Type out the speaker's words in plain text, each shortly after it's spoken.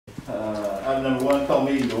Item number 1, call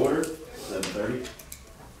meeting to order, 7:30.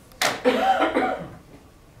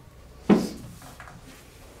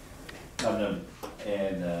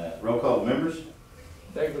 Roll call members.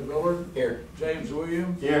 David Miller. Here. James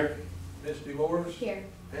Williams. Here. Misty Morris. Here.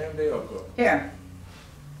 Pam Delco. Here.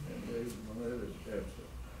 And David Miller is absent.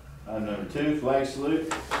 Item number 2, flag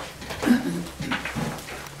salute.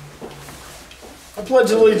 I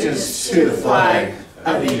pledge allegiance to the flag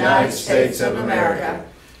of the United States of America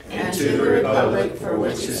and to the republic for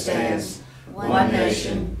which it stands, one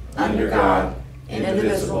nation, under God,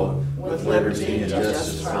 indivisible, with liberty and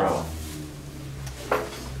justice for all.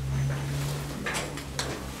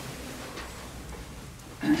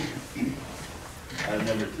 Item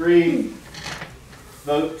number 3,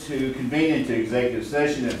 vote to convene into executive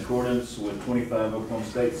session in accordance with 25 Oklahoma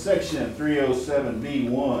State Section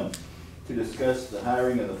 307B1 to discuss the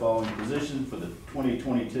hiring of the following positions for the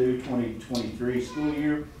 2022-2023 school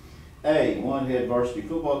year. A, 1 head varsity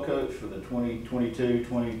football coach for the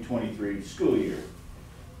 2022-2023 school year.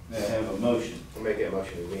 May I have a motion? I'll make that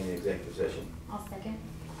motion to convene the executive session. I'll second.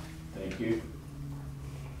 Thank you.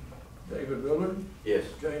 David Miller. Yes.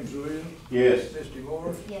 James Williams. Yes. Misty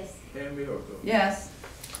Morris. Yes. Pam Delco. Yes.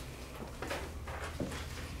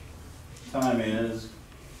 Time is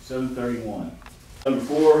 7:31. Number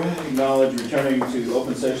 4, acknowledge returning to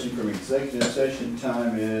open session from executive session.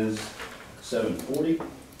 Time is 7:40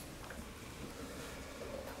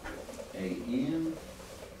 a.m.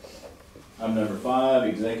 Item number 5,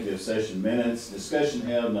 executive session minutes. Discussion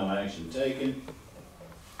held, no action taken.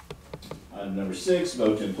 Item number 6,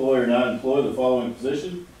 vote to employ or not employ the following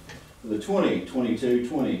position for the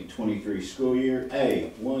 2022-2023 school year.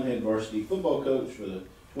 A, 1 head varsity football coach for the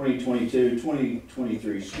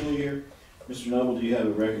 2022-2023 school year. Mr. Noble, do you have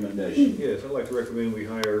a recommendation? Yes, I'd like to recommend we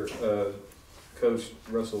hire Coach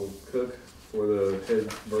Russell Cook for the head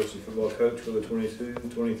varsity football coach for the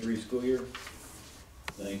 22-23 school year.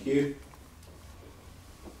 Thank you.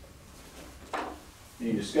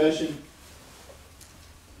 Any discussion?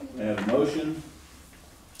 May I have a motion?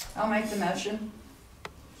 I'll make the motion.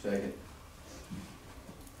 Second.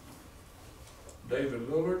 David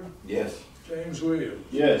Miller. Yes. James Williams.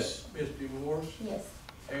 Yes. Misty Morris. Yes.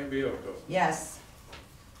 Pam Delco. Yes.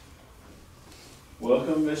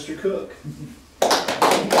 Welcome, Mr. Cook.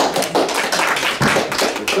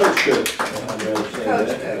 Coach Cook. I'd rather say Coach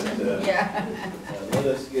that. Cook. But, Yeah. let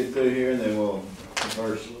us get through here and then we'll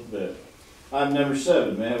converse a little bit. Item number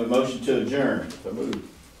 7, may I have a motion to adjourn? So moved.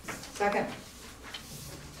 Second.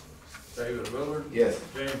 David Miller. Yes.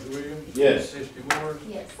 James Williams. Yes. Misty Morris.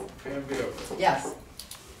 Yes. Pam Delco. Yes.